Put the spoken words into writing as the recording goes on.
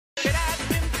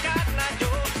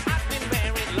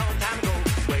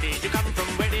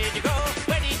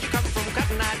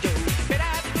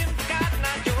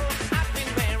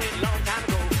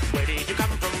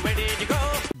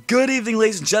Good evening,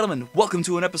 ladies and gentlemen. Welcome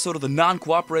to an episode of the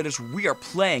Non-Cooperators. We are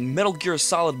playing Metal Gear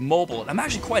Solid Mobile, and I'm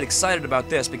actually quite excited about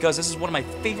this because this is one of my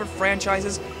favorite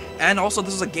franchises, and also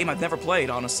this is a game I've never played,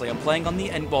 honestly. I'm playing on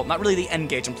the end, well, not really the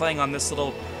N-Gage, I'm playing on this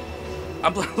little,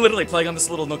 literally playing on this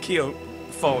little Nokia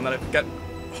phone that I've got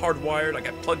hardwired, I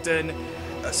got plugged in,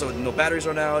 so no batteries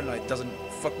run out, and it doesn't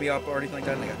fuck me up or anything like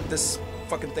that, and I got this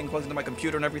fucking thing plugged into my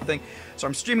computer and everything. So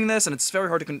I'm streaming this, and it's very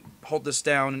hard to hold this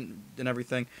down and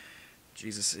everything.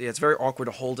 Jesus, yeah, it's very awkward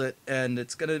to hold it, and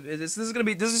this is gonna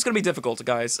be difficult,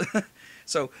 guys.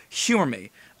 So humor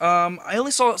me. I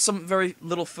only saw some very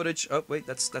little footage. Oh wait,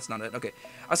 that's not it. Okay,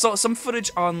 I saw some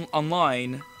footage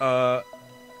online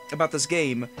about this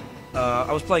game.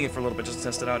 I was playing it for a little bit just to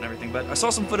test it out and everything, but I saw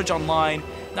some footage online.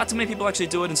 Not too many people actually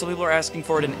do it, and some people are asking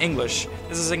for it in English.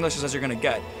 This is English as you're gonna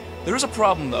get. There is a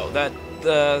problem though, that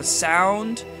the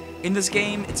sound in this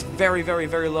game, it's very, very,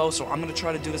 very low, so I'm going to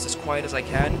try to do this as quiet as I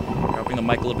can. I'll bring the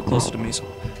mic a little bit closer to me, so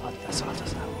that's all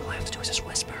I have to do is just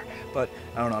whisper. But,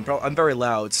 I don't know, I'm very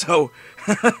loud, so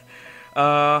I'm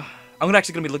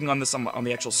actually going to be looking on this on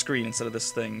the actual screen instead of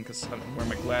this thing, because I'm wearing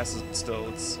my glasses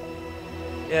still.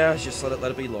 Yeah, just let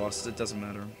it be lost. It doesn't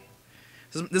matter.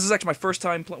 This is actually my first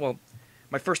time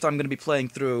my first time I'm going to be playing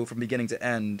through from beginning to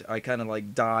end. I kind of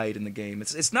like died in the game.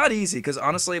 It's not easy because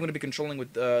honestly I'm going to be controlling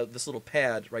with this little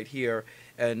pad right here,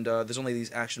 and there's only these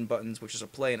action buttons, which is a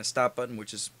play and a stop button,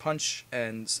 which is punch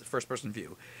and first person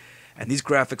view. And these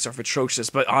graphics are atrocious,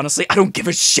 but honestly I don't give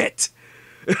a shit.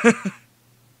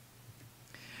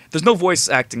 There's no voice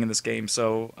acting in this game,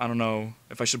 so I don't know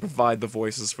if I should provide the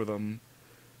voices for them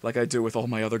like I do with all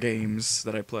my other games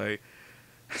that I play.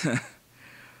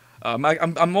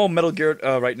 I'm all Metal Gear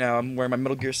right now. I'm wearing my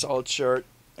Metal Gear Solid shirt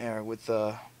with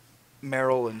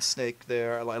Meryl and Snake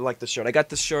there. I like this shirt. I got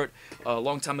this shirt a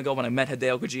long time ago when I met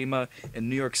Hideo Kojima in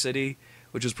New York City,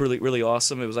 which was really, really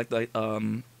awesome. It was like the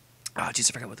jeez,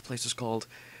 I forgot what the place was called,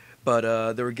 but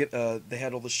they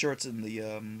had all the shirts in the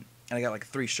and I got like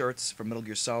 3 shirts from Metal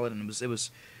Gear Solid, and it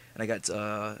was, and I got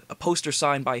a poster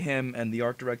signed by him and the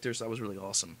art director, so that was really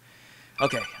awesome.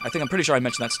 Okay, I'm pretty sure I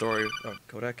mentioned that story. Oh,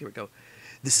 Kodak, here we go.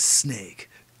 This is Snake.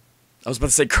 I was about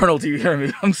to say, Colonel, do you hear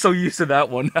me? I'm so used to that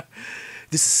one.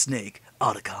 This is Snake.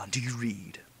 Otacon, do you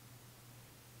read?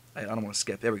 I don't want to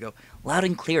skip. There we go. Loud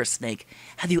and clear, Snake.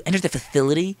 Have you entered the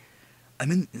facility? I'm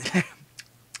in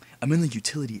the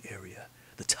utility area,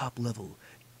 the top level.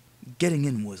 Getting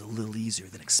in was a little easier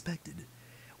than expected.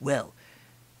 Well,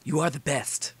 you are the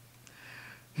best.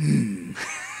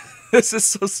 This is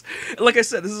so... Like I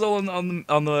said, this is all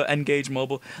on the N-Gage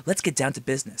mobile. Let's get down to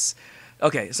business.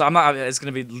 Okay, so it's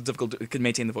going to be difficult to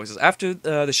maintain the voices. After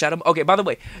the Shadow... Okay, by the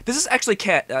way, this is actually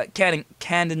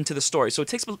canon to the story. So it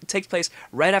takes place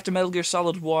right after Metal Gear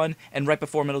Solid 1 and right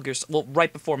before Metal Gear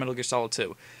Solid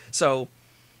 2. So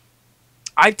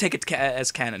I take it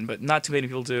as canon, but not too many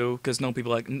people do, because not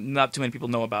too many people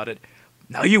know about it.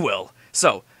 Now you will.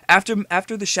 So, after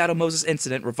the Shadow Moses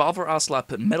incident, Revolver Ocelot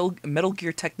put Metal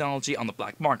Gear technology on the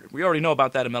black market. We already know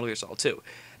about that in Metal Gear Solid 2.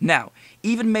 Now,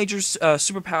 even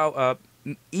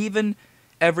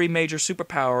every major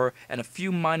superpower and a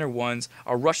few minor ones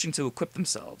are rushing to equip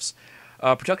themselves.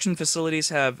 Production facilities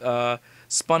have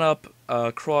spun up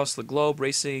across the globe,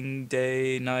 racing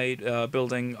day, night,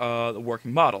 building the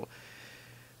working model.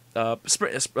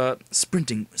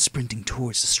 Sprinting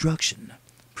towards destruction.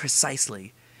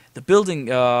 Precisely. The building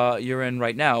you're in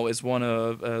right now is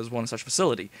one such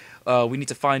facility. We need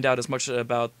to find out as much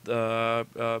about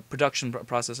the production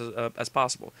process as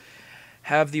possible.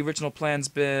 Have the original plans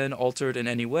been altered in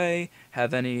any way?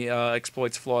 Have any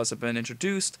exploits flaws have been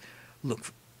introduced? Look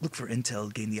for intel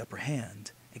to gain the upper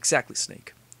hand. Exactly,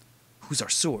 Snake. Who's our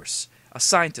source? A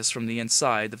scientist from the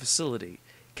inside the facility.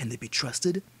 Can they be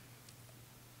trusted?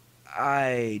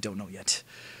 I don't know yet.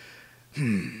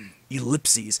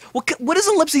 Ellipses. What does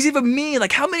ellipses even mean?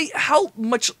 Like how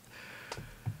much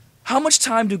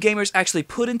time do gamers actually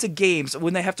put into games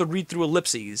when they have to read through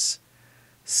ellipses?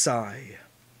 Sigh.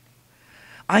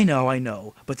 I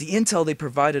know, but the intel they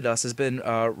provided us has been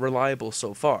reliable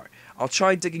so far. I'll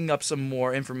try digging up some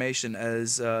more information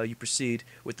as you proceed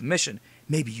with the mission.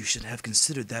 Maybe you should have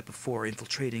considered that before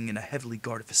infiltrating in a heavily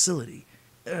guarded facility.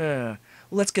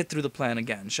 Let's get through the plan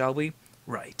again, shall we?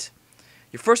 Right.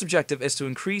 Your first objective is to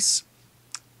increase...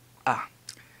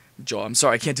 Joel, I'm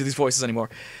sorry, I can't do these voices anymore.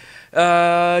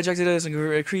 Objective is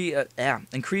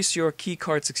increase your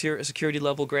keycard security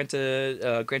level,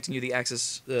 granting you the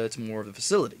access to more of the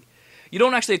facility. You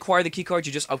don't actually acquire the keycard,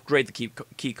 you just upgrade the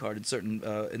keycard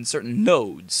in certain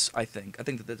nodes, I think. I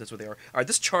think that's what they are. Alright,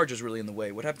 this charger's really in the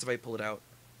way. What happens if I pull it out?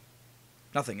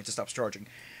 Nothing, it just stops charging.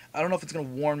 I don't know if it's gonna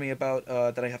warn me about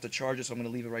that I have to charge it, so I'm gonna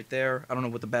leave it right there. I don't know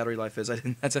what the battery life is. I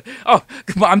didn't. That's a. Oh,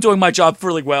 I'm doing my job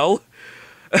really well.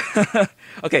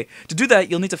 Okay, to do that,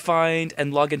 you'll need to find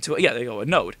and log into yeah, there you go, a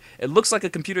node. It looks like a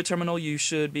computer terminal. You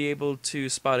should be able to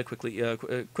spot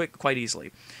it quite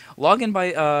easily. Log in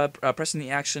by pressing the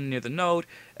action near the node.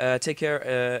 It'll take care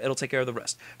of the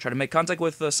rest. Try to make contact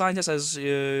with the scientists as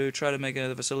you try to make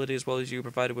the facility as well as you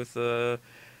provided with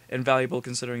invaluable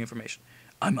considering information.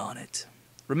 I'm on it.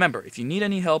 Remember, if you need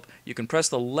any help, you can press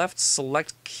the left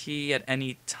select key at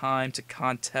any time to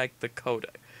contact the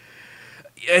codec.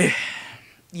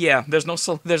 Yeah, there's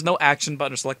no action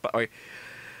button or select button. Right.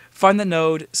 Find the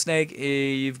node, Snake.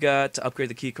 You've got to upgrade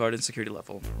the key card and security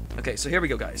level. Okay, so here we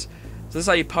go, guys. So this is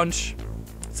how you punch.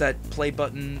 It's that play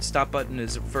button, stop button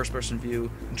is first-person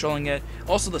view, controlling it.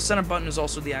 Also, the center button is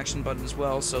also the action button as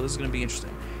well, so this is going to be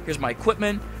interesting. Here's my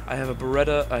equipment. I have a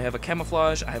Beretta, I have a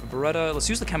camouflage, I have a Beretta. Let's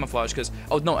use the camouflage because,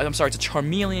 oh no, I'm sorry, it's a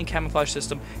Charmeleon camouflage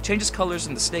system. Changes colors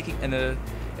in the snaking and the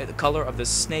color of the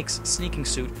snake's sneaking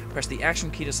suit. Press the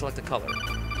action key to select a color.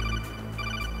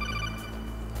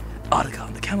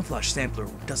 Otacon, the camouflage sampler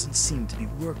doesn't seem to be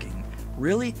working.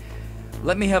 Really?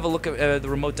 Let me have a look at the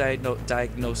remote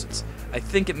diagnosis. I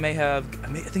think I may have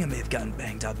gotten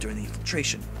banged up during the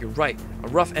infiltration. You're right. A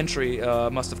rough entry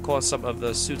must have caused some of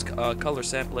the suit's color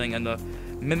sampling and the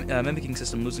mimicking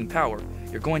system losing power.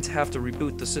 You're going to have to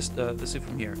reboot the suit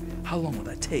from here. How long will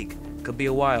that take? Could be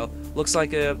a while. Looks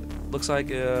like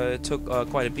it took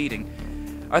quite a beating.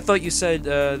 I thought you said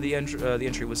the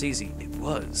entry was easy. It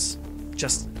was.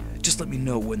 Just let me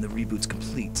know when the reboot's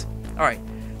complete. All right.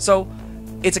 So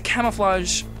it's a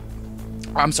camouflage.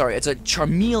 I'm sorry. It's a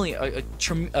Charmeleon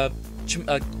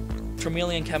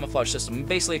camouflage system.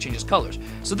 Basically, it changes colors.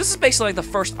 So this is basically like the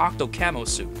first Octo camo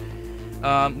suit.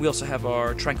 We also have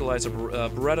our Tranquilizer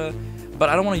Beretta, but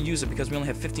I don't want to use it because we only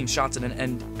have 15 shots in it,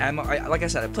 and ammo. Like I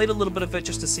said, I played a little bit of it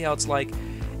just to see how it's like,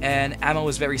 and ammo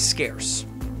is very scarce.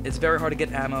 It's very hard to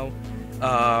get ammo.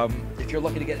 If you're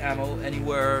lucky to get ammo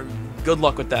anywhere, good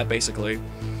luck with that, basically.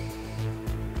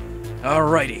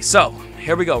 Alrighty, so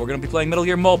here we go. We're gonna be playing Metal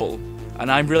Gear Mobile,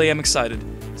 and I really am excited.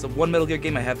 It's the one Metal Gear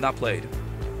game I have not played.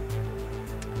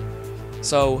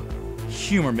 So,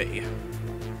 humor me.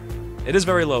 It is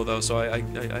very low, though, so I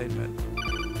admit.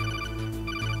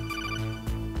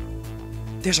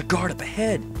 There's a guard up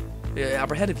ahead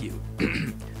of you.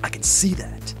 I can see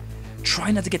that.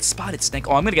 Try not to get spotted, Snake.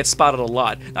 Oh, I'm gonna get spotted a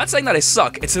lot. Not saying that I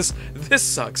suck. It's just this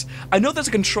sucks. I know there's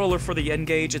a controller for the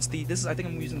N-Gage. I think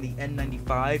I'm using the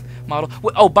N95 model.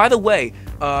 Oh, by the way,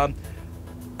 I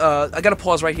gotta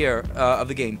pause right here of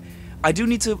the game. I do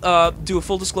need to do a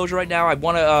full disclosure right now. I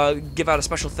want to give out a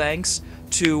special thanks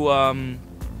to.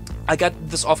 I got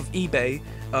this off of eBay.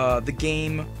 The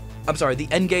game. I'm sorry, the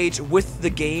N-Gage with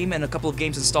the game and a couple of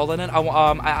games installed in it.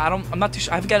 I'm not too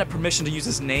sure. I haven't gotten permission to use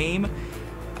his name.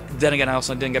 Then again, I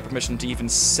also didn't get permission to even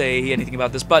say anything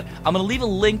about this, but I'm gonna leave a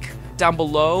link down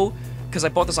below because I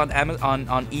bought this on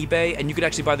eBay, and you could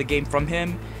actually buy the game from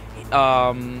him.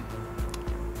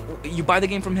 You buy the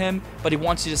game from him, but he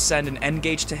wants you to send an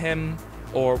N-Gage to him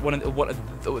or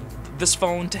this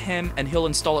phone to him, and he'll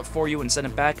install it for you and send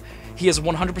it back. He is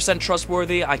 100%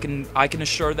 trustworthy. I can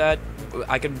assure that.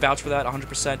 I can vouch for that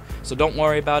 100%. So don't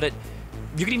worry about it.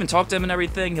 You can even talk to him and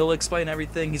everything. He'll explain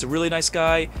everything. He's a really nice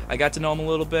guy. I got to know him a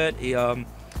little bit.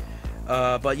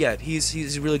 But yeah,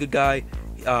 he's a really good guy.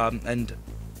 And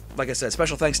like I said,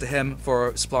 special thanks to him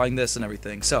for supplying this and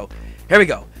everything. So here we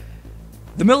go.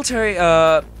 The military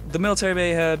may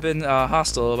have been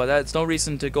hostile, but that's no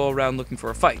reason to go around looking for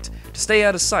a fight. To stay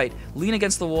out of sight, lean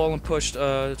against the wall and push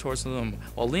towards them.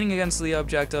 While leaning against the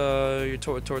object, you're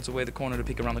towards the corner to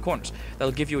peek around the corners.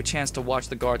 That'll give you a chance to watch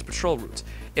the guards' patrol routes.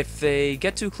 If they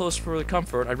get too close for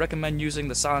comfort, I recommend using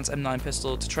the Silence M9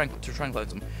 pistol to tranquilize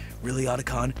them. Really,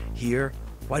 Otacon? Here?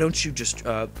 Why don't you just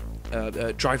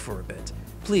drive for a bit?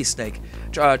 Please, Snake,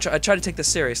 try to take this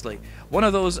seriously. One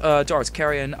of those darts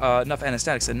carry enough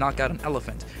anesthetics to knock out an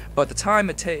elephant, but the time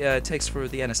it takes for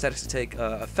the anesthetics to take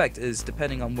effect is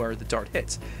depending on where the dart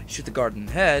hits. Shoot the guard in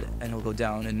the head, and he'll go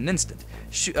down in an instant.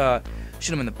 Shoot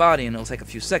him in the body, and it'll take a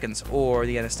few seconds, or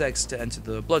the anesthetics to enter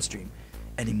the bloodstream.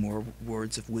 Any more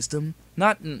words of wisdom?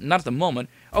 Not at the moment.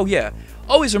 Oh yeah,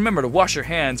 always remember to wash your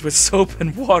hands with soap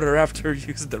and water after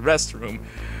using the restroom.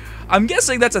 I'm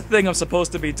guessing that's a thing I'm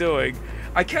supposed to be doing.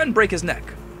 I can break his neck.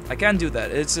 I can do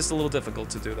that. It's just a little difficult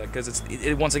to do that because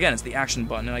once again it's the action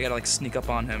button and I gotta like sneak up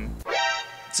on him.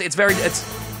 See,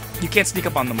 you can't sneak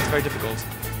up on them. It's very difficult.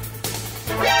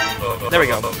 There we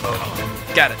go.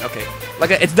 Got it. Okay.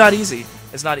 Like it's not easy.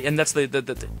 It's not, and that's the dun,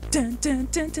 dun,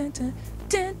 dun, dun, dun,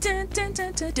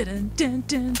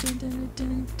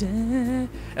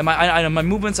 And my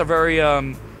movements are very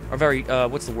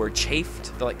what's the word,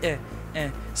 chafed. They're like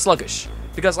sluggish,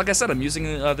 because like I said, I'm using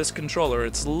this controller.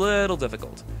 It's a little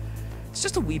difficult. It's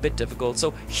just a wee bit difficult,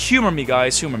 so humor me,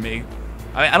 guys, humor me.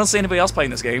 I don't see anybody else playing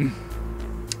this game.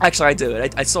 Actually, I do.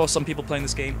 I saw some people playing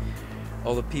this game.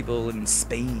 All the people in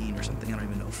Spain or something, I don't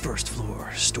even know. First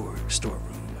floor, storeroom.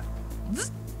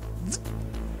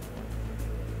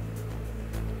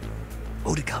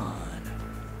 Otakon.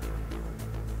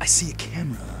 I see a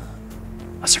camera.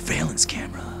 A surveillance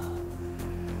camera.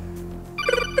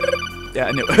 Yeah,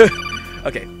 I knew.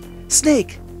 Okay.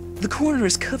 Snake! The corner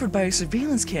is covered by a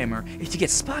surveillance camera. If you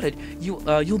get spotted,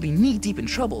 you'll be knee-deep in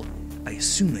trouble. I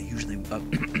assume they usually...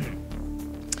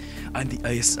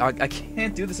 I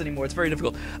can't do this anymore. It's very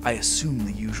difficult. I assume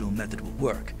the usual method will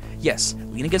work. Yes,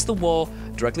 lean against the wall,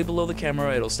 directly below the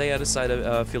camera. It'll stay out of sight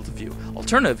of field of view.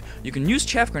 Alternative, you can use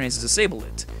chaff grenades to disable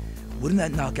it. Wouldn't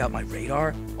that knock out my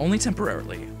radar? Only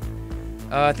temporarily.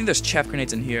 I think there's chaff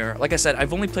grenades in here. Like I said,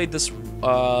 I've only played this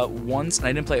once, and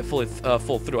I didn't play it full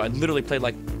through. I literally played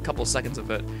like a couple of seconds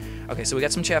of it. Okay, so we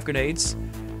got some chaff grenades.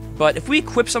 But if we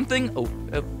equip something...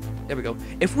 there we go.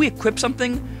 If we equip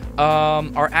something,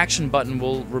 our action button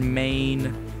will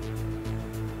remain...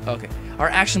 Okay. Our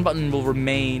action button will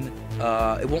remain...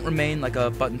 it won't remain like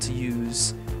a button to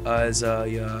use as,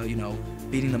 you know,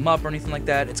 beating them up or anything like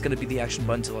that. It's going to be the action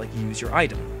button to, like, use your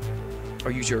item.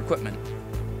 Or use your equipment.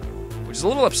 Which is a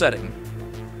little upsetting.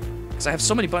 Because I have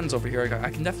so many buttons over here, I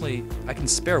can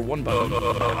spare one button.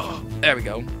 There we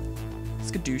go.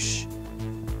 Skadoosh.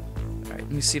 Alright,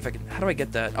 let me see if I can... How do I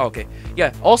get that? Oh, okay.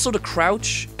 Yeah, also to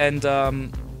crouch and,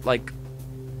 like...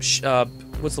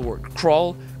 what's the word?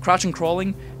 Crawl? Crouch and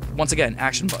crawling. Once again,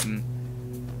 action button.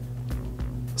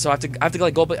 So I have to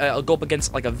like go up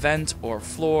against like a vent or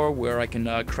floor where I can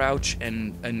crouch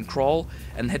and crawl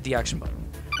and hit the action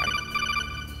button. Right.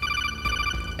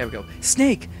 There we go.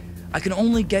 Snake, I can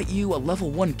only get you a level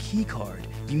 1 key card.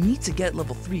 You need to get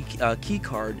level 3 key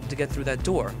card to get through that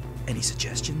door. Any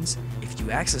suggestions? If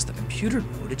you access the computer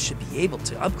mode, it should be able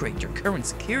to upgrade your current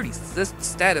security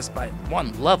status by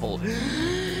 1 level.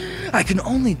 I can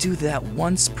only do that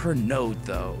once per node,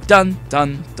 though. Dun,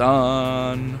 dun,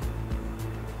 dun.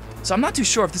 So I'm not too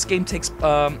sure if this game takes...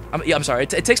 I'm sorry.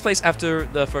 It takes place after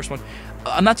the first one.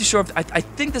 I'm not too sure if... I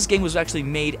think this game was actually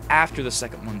made after the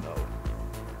second one, though.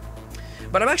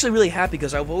 But I'm actually really happy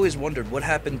because I've always wondered what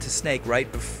happened to Snake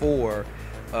right before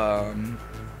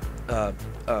Metal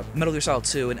Gear Solid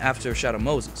 2 and after Shadow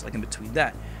Moses, like in between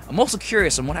that. I'm also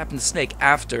curious on what happened to Snake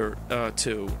after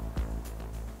 2.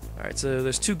 Alright, so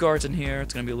there's 2 guards in here.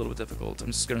 It's gonna be a little bit difficult.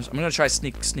 I'm gonna try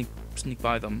sneak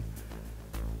by them.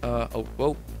 Oh,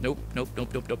 whoa, nope. No.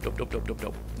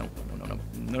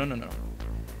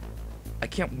 I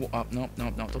can't, no,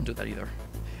 don't do that either.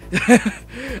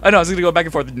 I know, I was gonna go back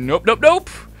and forth. Nope.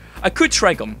 I could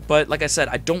trank them, but like I said,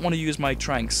 I don't want to use my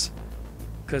tranks.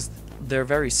 Because they're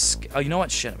very oh, you know what?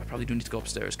 Shit, I probably do need to go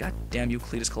upstairs. God damn you,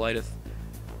 Cletus Collideth.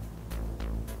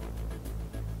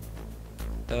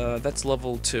 That's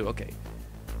level 2, okay.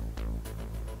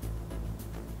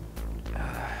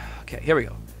 Okay, here we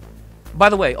go. By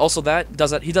the way, also he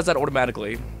does that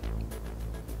automatically.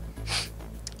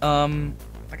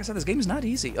 Like I said, this game is not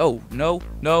easy. Oh, no.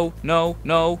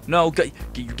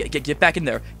 Get back in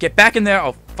there. Get back in there.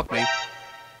 Oh, fuck me.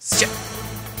 Shit.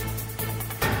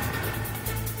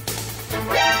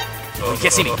 Oh, you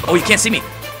can't see me. Oh, you can't see me.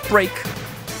 Break.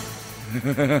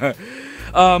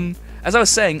 As I was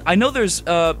saying, I know there's,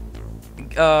 I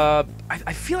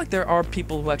feel like there are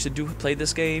people who actually do play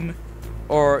this game,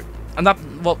 or...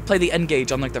 play the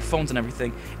N-Gage on like their phones and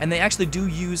everything, and they actually do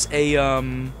use a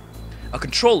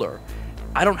controller.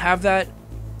 I don't have that.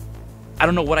 I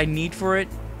don't know what I need for it.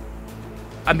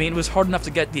 I mean, it was hard enough to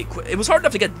get it was hard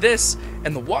enough to get this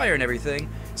and the wire and everything.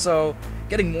 So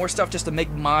getting more stuff just to make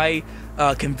my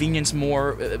convenience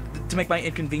more, to make my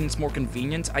inconvenience more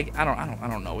convenient. I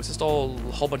don't know. It's just all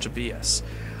a whole bunch of BS.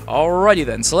 Alrighty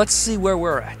then. So let's see where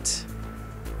we're at.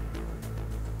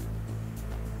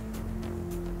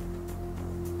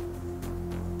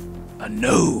 A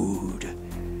node.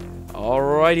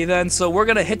 Alrighty then, so we're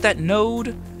gonna hit that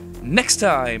node next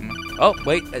time. Oh,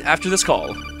 wait, after this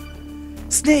call.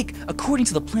 Snake, according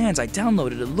to the plans I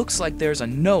downloaded, it looks like there's a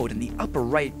node in the upper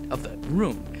right of the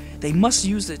room. They must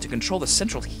use it to control the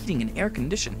central heating and air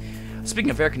condition. Speaking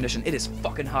of air condition, it is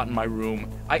fucking hot in my room.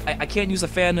 I can't use the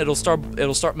fan, it'll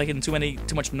start making too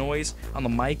much noise on the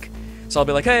mic. So I'll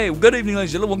be like, hey, good evening,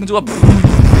 ladies and gentlemen, welcome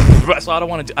to a... So I don't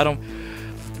want to do...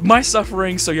 my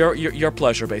suffering, so your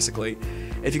pleasure, basically.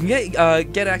 If you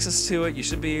can get access to it, you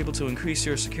should be able to increase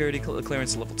your security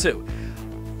clearance to level 2.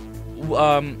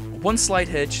 One slight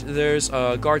hitch, there's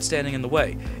a guard standing in the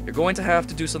way. You're going to have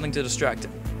to do something to distract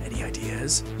him. Any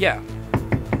ideas? Yeah.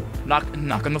 Knock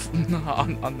on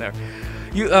the on there.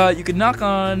 You could knock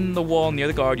on the wall near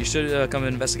the guard. You should come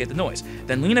and investigate the noise.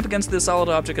 Then lean up against the solid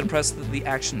object and press the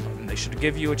action button. They should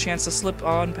give you a chance to slip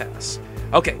on pass.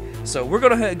 Okay, so we're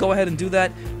gonna go ahead and do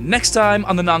that next time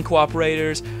on the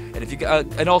Non-Cooperators. And if you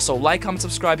and also like, comment,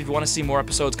 subscribe if you want to see more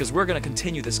episodes, because we're gonna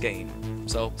continue this game.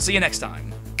 So see you next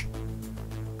time.